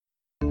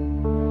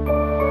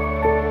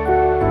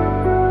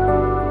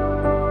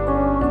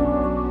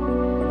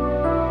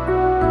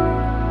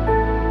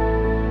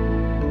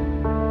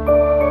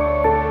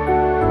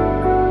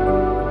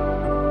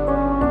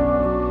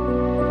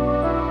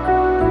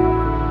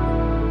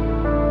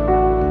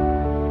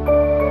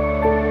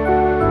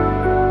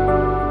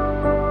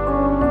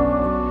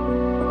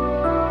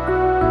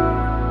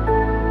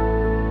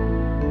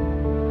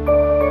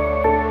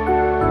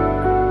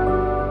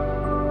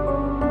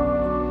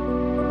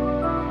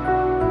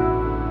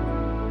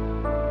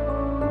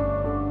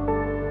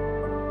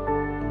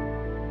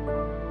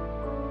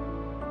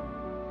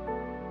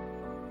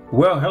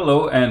Well,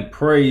 hello and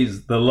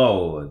praise the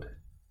Lord.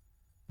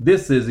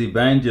 This is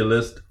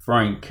Evangelist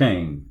Frank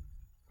King.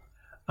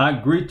 I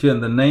greet you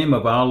in the name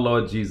of our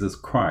Lord Jesus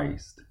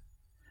Christ.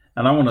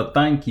 And I want to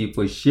thank you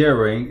for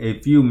sharing a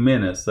few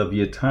minutes of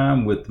your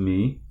time with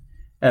me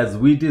as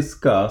we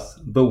discuss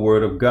the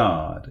Word of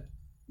God.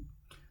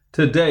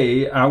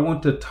 Today, I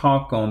want to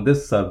talk on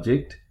this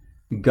subject,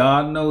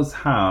 God knows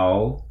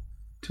how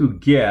to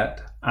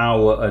get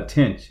our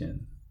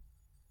attention.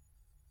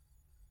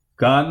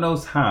 God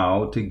knows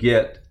how to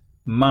get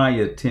my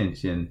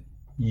attention,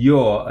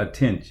 your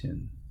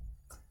attention.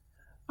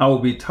 I will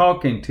be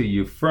talking to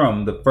you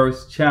from the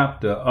first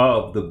chapter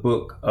of the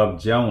book of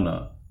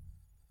Jonah.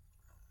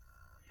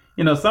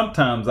 You know,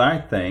 sometimes I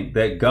think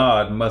that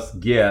God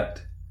must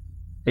get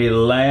a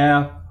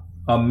laugh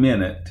a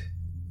minute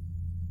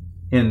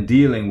in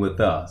dealing with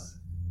us.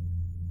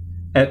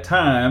 At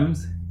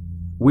times,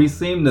 we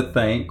seem to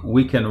think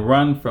we can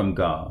run from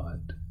God,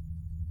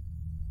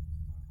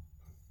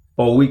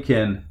 or we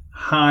can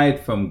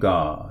hide from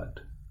God,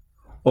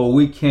 or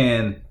we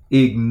can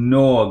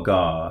ignore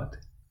God,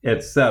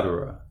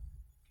 etc.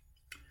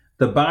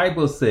 The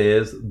Bible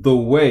says the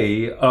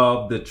way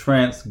of the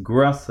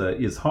transgressor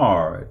is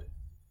hard.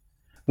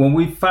 When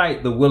we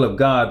fight the will of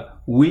God,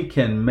 we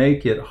can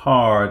make it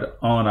hard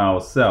on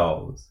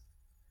ourselves.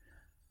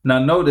 Now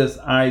notice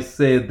I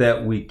said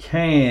that we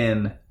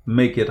can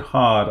make it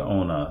hard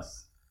on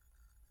us.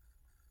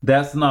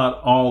 That's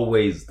not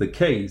always the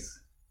case.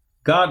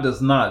 God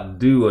does not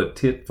do a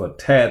tit for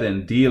tat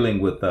in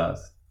dealing with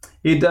us.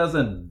 He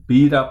doesn't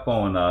beat up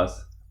on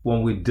us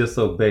when we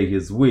disobey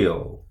His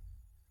will.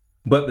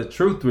 But the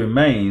truth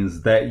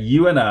remains that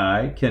you and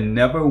I can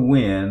never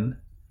win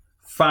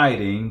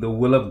fighting the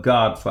will of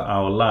God for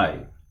our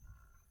life.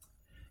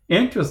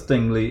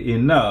 Interestingly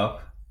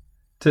enough,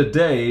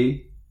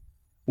 today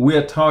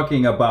we're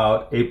talking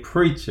about a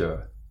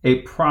preacher,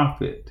 a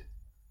prophet.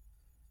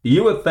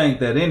 You would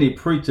think that any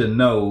preacher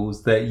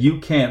knows that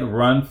you can't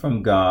run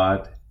from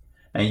God,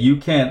 and you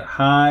can't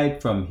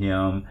hide from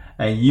Him,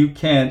 and you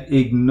can't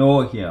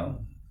ignore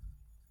Him.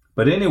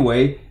 But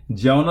anyway,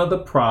 Jonah the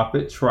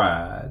prophet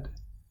tried,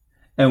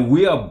 and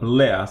we are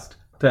blessed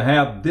to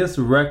have this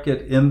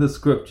record in the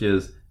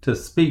scriptures to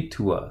speak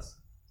to us.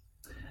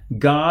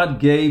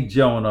 God gave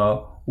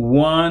Jonah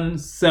one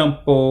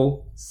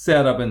simple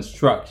set of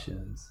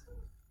instructions.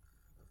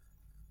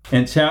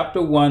 In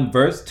chapter 1,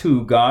 verse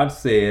 2, God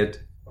said,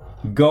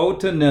 "Go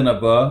to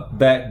Nineveh,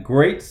 that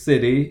great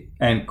city,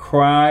 and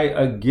cry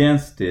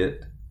against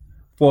it,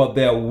 for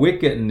their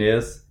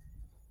wickedness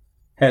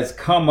has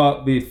come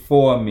up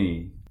before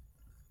me."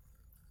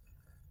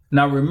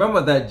 Now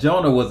remember that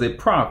Jonah was a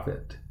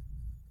prophet.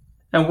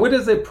 And what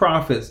is a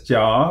prophet's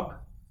job?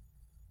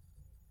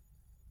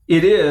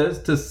 It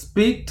is to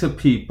speak to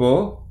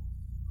people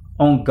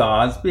on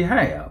God's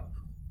behalf.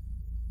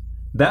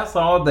 That's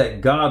all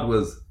that God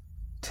was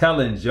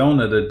telling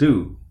Jonah to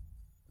do.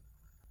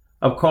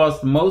 Of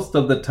course, most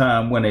of the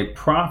time when a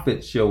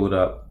prophet showed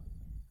up,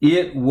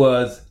 it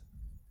was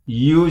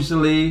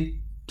usually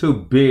to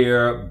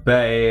bear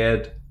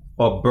bad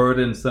or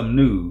burdensome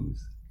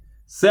news.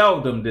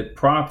 Seldom did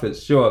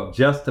prophets show up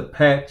just to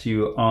pat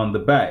you on the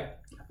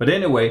back. But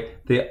anyway,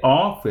 the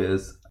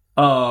office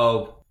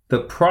of the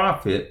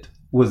prophet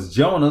was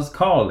Jonah's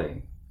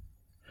calling.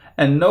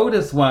 And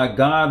notice why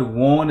God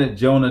wanted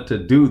Jonah to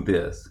do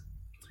this.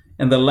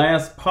 In the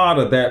last part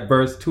of that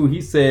verse 2,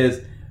 he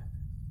says,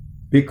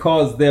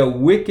 "Because their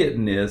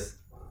wickedness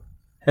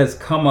has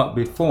come up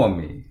before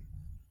me."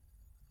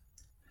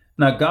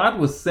 Now God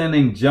was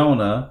sending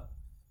Jonah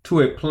to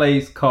a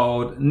place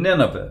called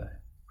Nineveh.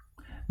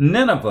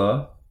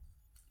 Nineveh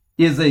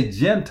is a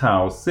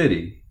Gentile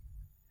city,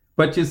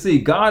 but you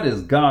see, God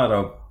is God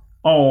of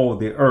all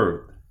the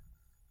earth.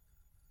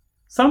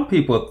 Some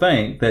people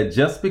think that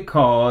just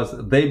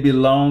because they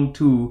belong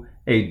to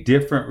a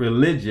different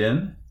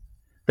religion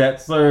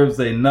that serves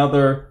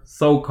another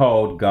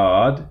so-called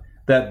God,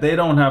 that they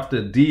don't have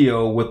to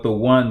deal with the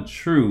one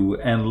true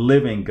and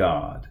living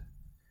God.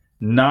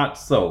 Not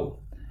so.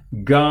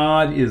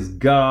 God is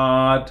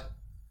God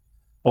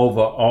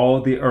over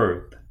all the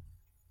earth.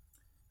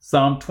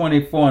 Psalm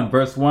 24 and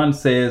verse 1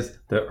 says,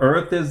 "The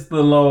earth is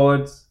the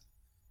Lord's,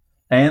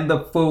 and the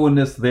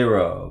fullness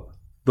thereof,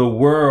 the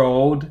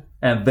world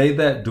and they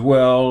that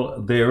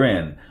dwell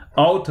therein."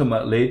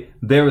 Ultimately,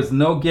 there is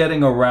no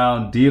getting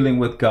around dealing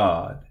with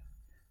God.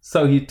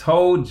 So he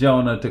told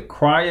Jonah to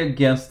cry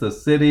against the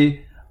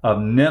city of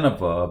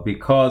Nineveh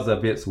because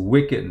of its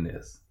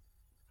wickedness.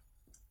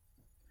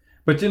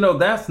 But you know,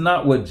 that's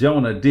not what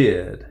Jonah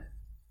did.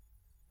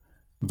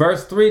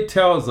 Verse 3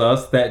 tells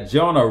us that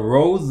Jonah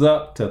rose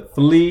up to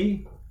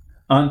flee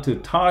unto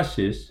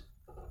Tarshish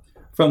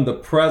from the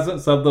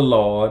presence of the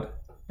Lord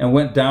and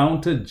went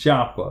down to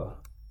Joppa.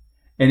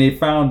 And he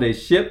found a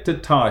ship to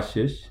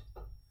Tarshish.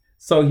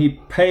 So he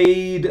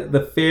paid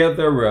the fare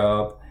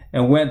thereof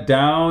and went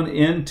down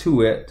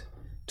into it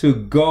to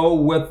go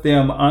with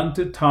them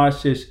unto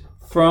Tarshish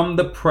from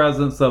the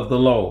presence of the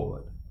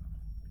Lord.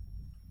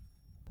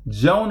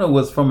 Jonah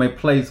was from a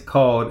place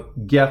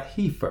called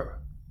Gath-hepher.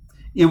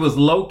 It was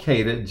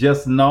located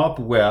just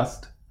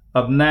northwest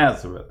of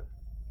Nazareth.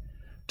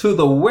 To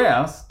the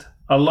west,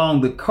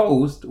 along the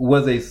coast,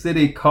 was a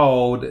city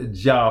called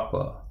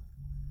Joppa.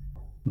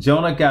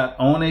 Jonah got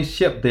on a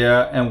ship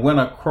there and went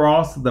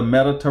across the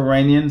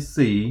Mediterranean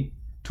Sea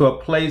to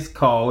a place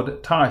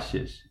called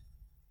Tarshish,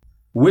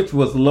 which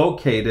was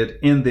located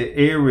in the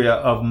area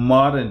of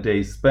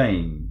modern-day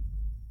Spain.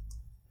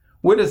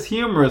 What is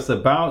humorous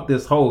about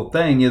this whole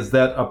thing is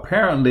that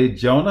apparently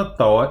Jonah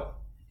thought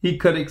he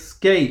could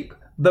escape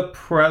the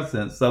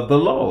presence of the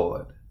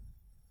Lord.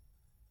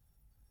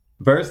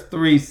 Verse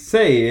 3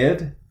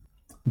 said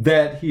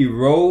that he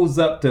rose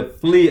up to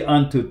flee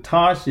unto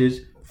Tarshish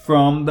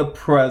from the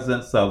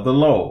presence of the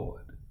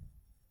Lord.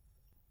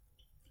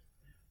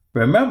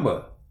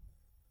 Remember,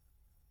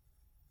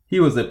 he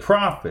was a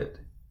prophet.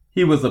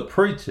 He was a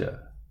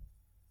preacher.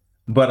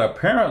 But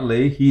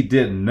apparently he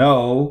didn't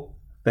know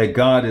that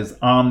God is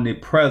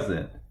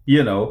omnipresent,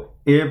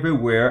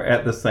 everywhere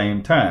at the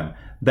same time.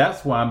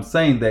 That's why I'm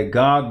saying that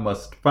God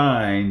must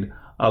find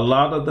a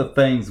lot of the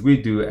things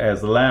we do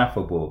as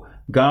laughable.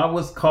 God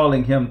was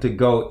calling him to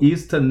go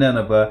east to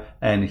Nineveh,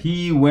 and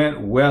he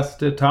went west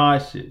to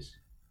Tarshish.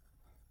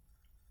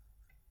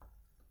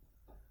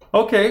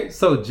 Okay,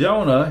 so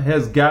Jonah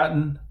has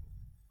gotten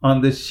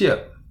on the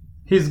ship.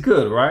 He's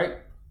good, right?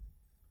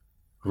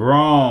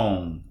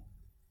 Wrong.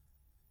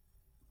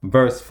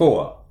 Verse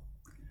 4.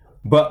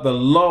 But the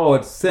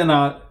Lord sent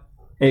out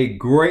a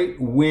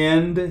great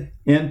wind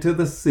into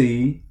the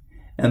sea,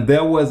 and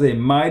there was a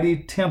mighty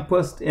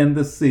tempest in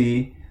the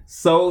sea,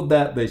 so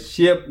that the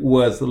ship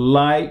was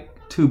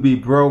like to be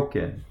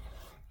broken.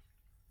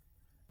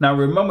 Now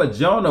remember,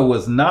 Jonah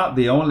was not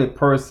the only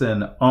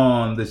person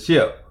on the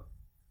ship.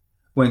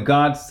 When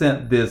God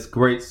sent this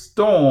great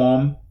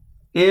storm,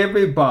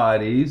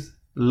 everybody's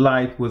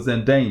life was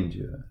in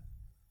danger.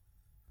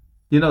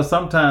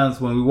 Sometimes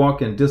when we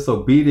walk in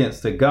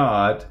disobedience to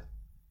God,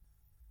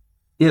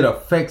 it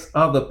affects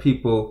other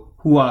people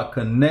who are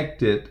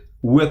connected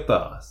with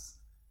us.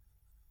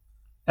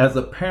 As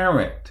a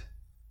parent,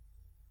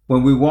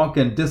 when we walk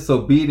in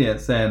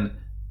disobedience and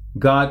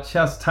God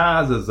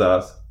chastises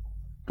us,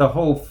 the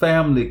whole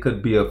family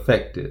could be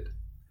affected.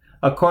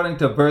 According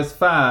to verse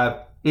 5,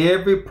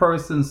 every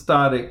person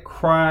started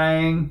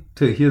crying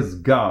to his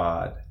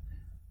God.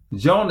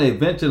 Jonah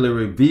eventually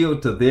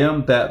revealed to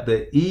them that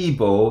the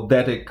evil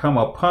that had come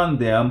upon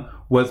them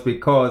was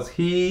because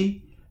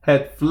he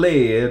had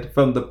fled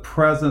from the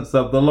presence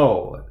of the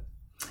Lord.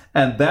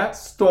 And that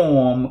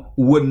storm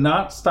would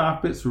not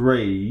stop its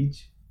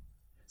rage.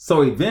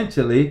 So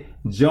eventually,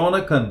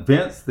 Jonah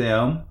convinced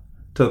them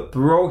to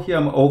throw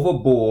him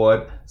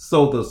overboard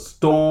so the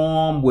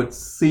storm would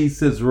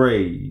cease its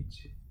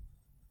rage.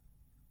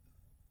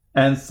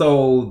 And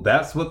so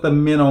that's what the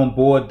men on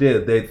board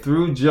did. They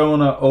threw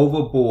Jonah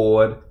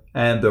overboard,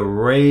 and the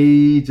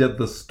rage of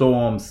the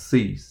storm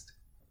ceased.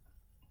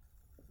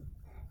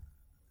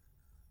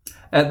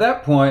 At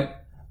that point,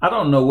 I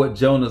don't know what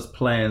Jonah's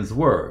plans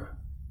were.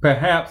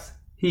 Perhaps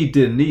he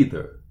didn't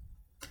either.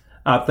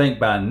 I think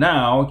by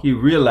now he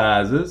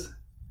realizes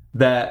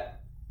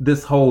that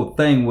this whole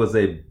thing was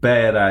a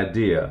bad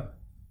idea.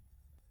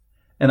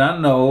 And I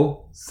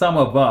know some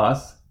of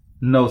us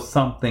know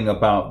something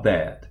about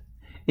that.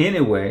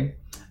 Anyway,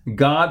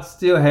 God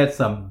still had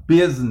some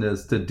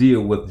business to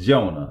deal with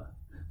Jonah.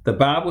 The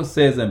Bible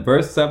says in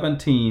verse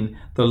 17,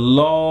 the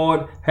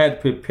Lord had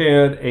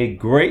prepared a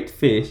great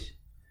fish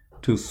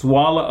to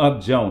swallow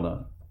up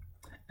Jonah.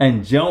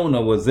 And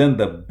Jonah was in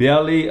the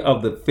belly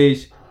of the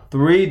fish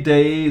 3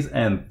 days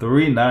and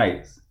 3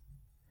 nights.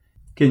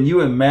 Can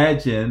you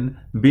imagine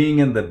being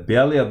in the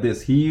belly of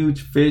this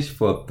huge fish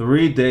for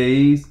 3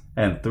 days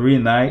and 3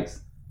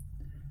 nights?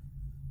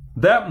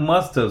 That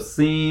must have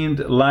seemed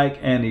like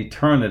an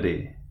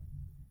eternity.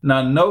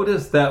 Now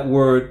notice that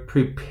word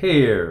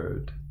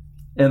prepared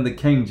in the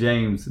King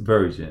James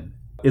Version.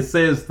 It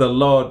says the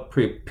Lord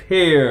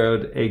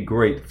prepared a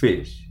great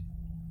fish.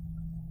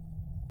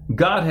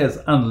 God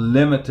has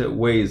unlimited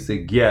ways to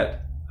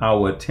get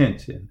our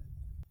attention.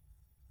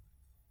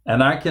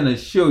 And I can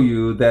assure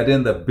you that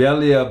in the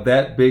belly of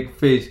that big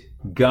fish,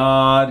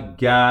 God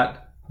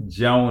got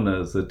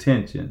Jonah's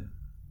attention.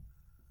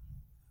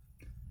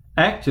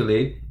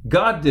 Actually,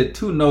 God did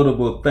 2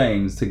 notable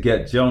things to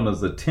get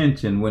Jonah's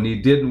attention when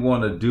he didn't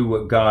want to do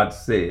what God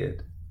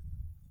said.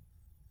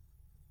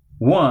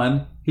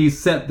 1, he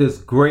sent this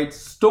great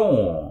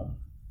storm.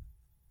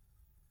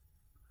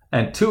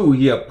 And 2,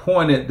 he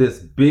appointed this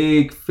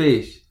big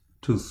fish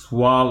to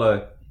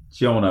swallow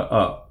Jonah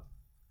up.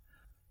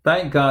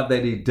 Thank God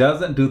that he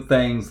doesn't do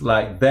things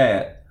like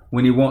that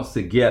when he wants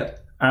to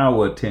get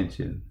our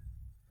attention.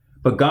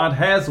 But God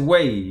has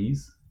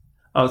ways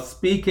of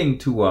speaking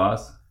to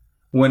us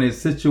when a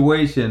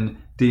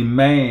situation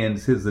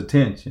demands his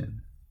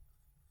attention.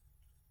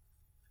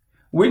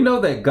 We know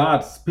that God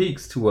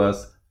speaks to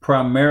us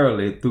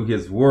primarily through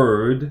his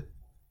word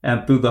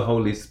and through the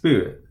Holy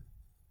Spirit.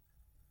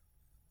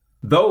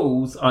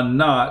 Those are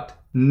not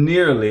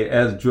nearly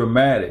as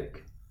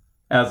dramatic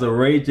as a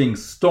raging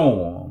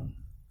storm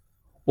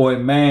or a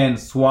man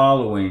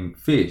swallowing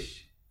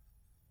fish.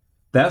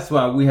 That's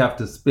why we have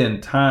to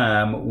spend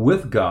time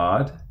with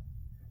God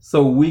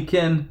so we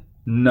can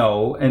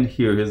know and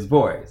hear his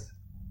voice.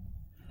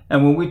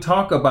 And when we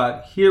talk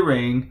about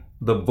hearing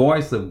the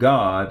voice of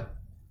God,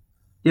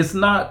 it's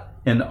not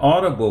an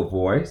audible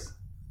voice.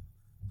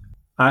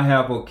 I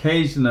have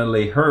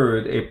occasionally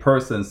heard a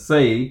person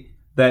say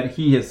that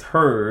he has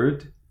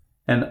heard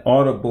an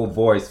audible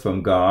voice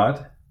from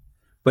God,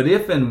 but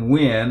if and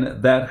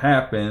when that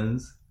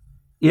happens,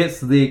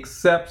 it's the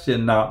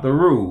exception, not the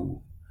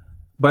rule.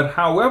 But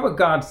however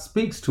God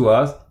speaks to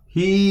us,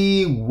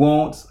 he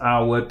wants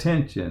our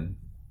attention.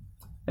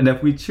 And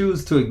if we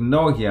choose to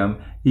ignore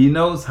him, he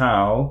knows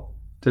how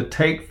to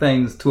take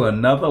things to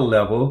another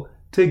level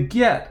to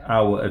get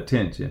our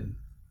attention.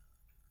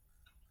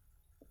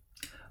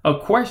 A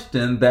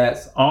question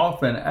that's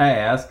often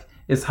asked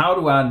is, how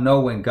do I know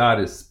when God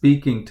is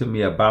speaking to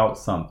me about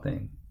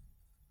something?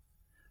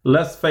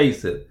 Let's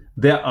face it,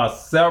 there are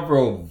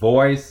several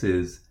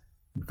voices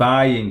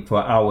vying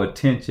for our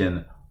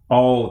attention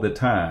all the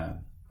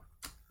time.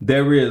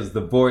 There is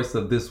the voice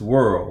of this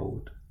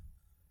world,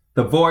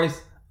 the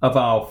voice of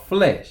our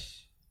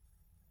flesh,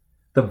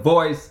 the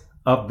voice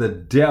of the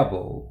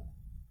devil,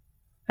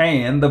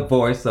 and the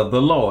voice of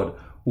the Lord.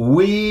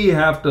 We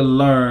have to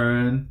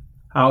learn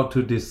how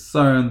to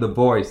discern the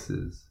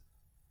voices.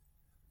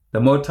 The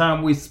more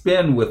time we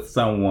spend with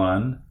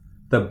someone,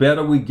 the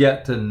better we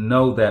get to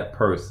know that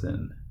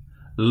person.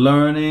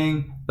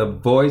 Learning the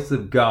voice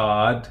of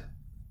God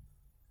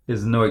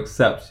is no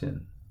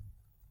exception.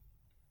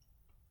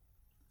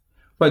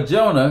 For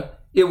Jonah,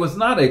 it was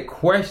not a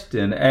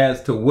question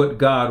as to what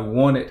God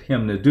wanted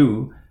him to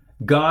do.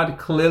 God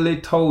clearly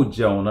told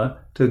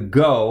Jonah to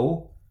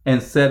go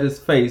and set his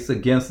face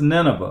against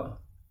Nineveh.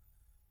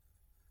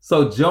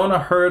 So Jonah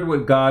heard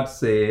what God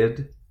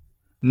said,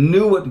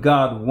 knew what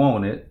God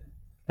wanted,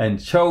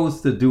 and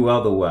chose to do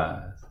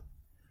otherwise.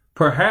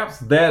 Perhaps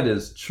that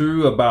is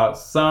true about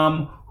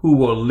some who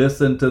will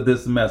listen to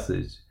this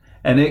message,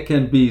 and it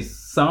can be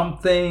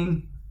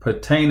something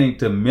pertaining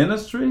to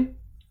ministry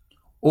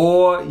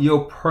or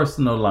your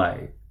personal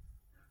life.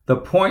 The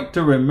point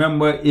to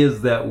remember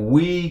is that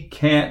we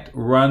can't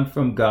run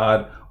from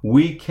God.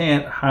 We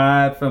can't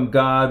hide from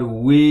God.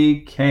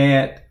 We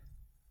can't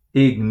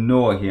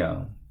ignore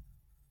him.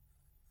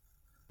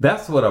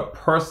 That's what a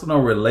personal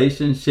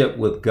relationship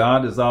with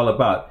God is all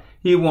about.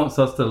 He wants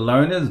us to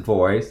learn his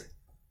voice,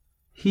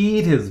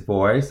 heed his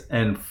voice,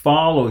 and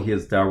follow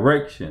his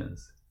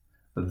directions.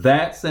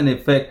 That's in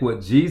effect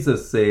what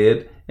Jesus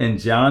said in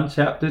John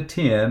chapter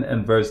 10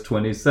 and verse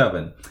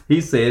 27. He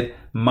said,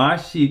 "My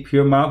sheep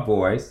hear my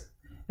voice,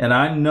 and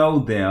I know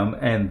them,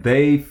 and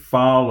they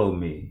follow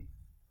me."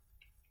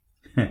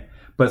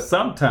 But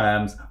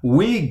sometimes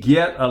we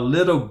get a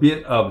little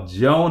bit of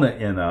Jonah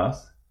in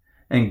us,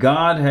 and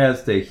God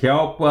has to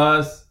help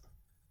us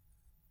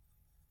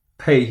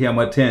pay him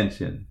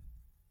attention.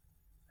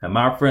 And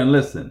my friend,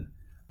 listen,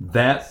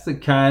 that's the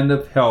kind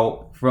of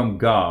help from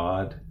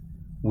God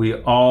we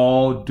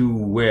all do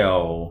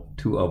well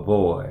to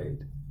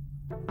avoid.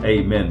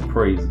 Amen.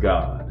 Praise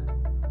God.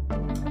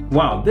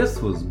 Wow,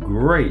 this was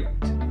great.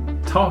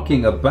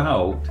 Talking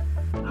about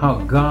how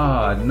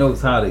God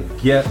knows how to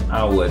get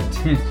our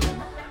attention.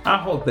 I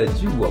hope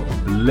that you were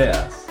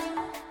blessed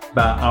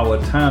by our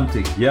time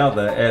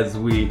together as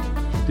we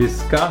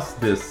discuss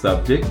this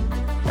subject,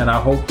 and I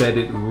hope that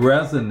it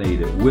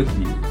resonated with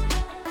you.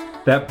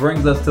 That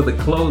brings us to the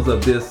close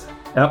of this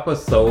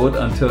episode.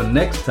 Until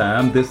next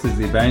time, this is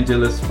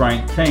Evangelist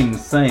Frank King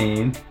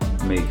saying,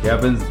 may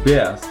heaven's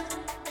best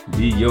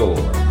be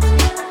yours.